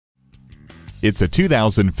It's a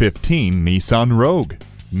 2015 Nissan Rogue.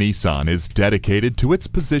 Nissan is dedicated to its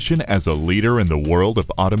position as a leader in the world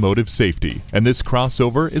of automotive safety, and this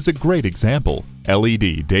crossover is a great example.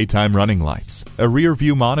 LED daytime running lights, a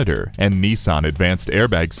rear-view monitor, and Nissan advanced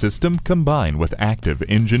airbag system combine with active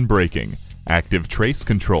engine braking, active trace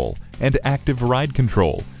control, and active ride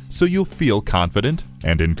control, so you'll feel confident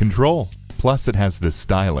and in control. Plus, it has the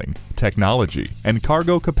styling, technology, and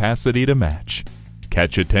cargo capacity to match.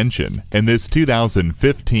 Catch attention in this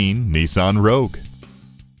 2015 Nissan Rogue.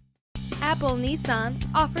 Apple Nissan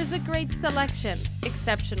offers a great selection,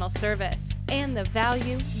 exceptional service, and the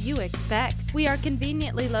value you expect. We are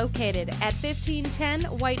conveniently located at 1510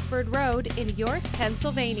 Whiteford Road in York,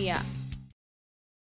 Pennsylvania.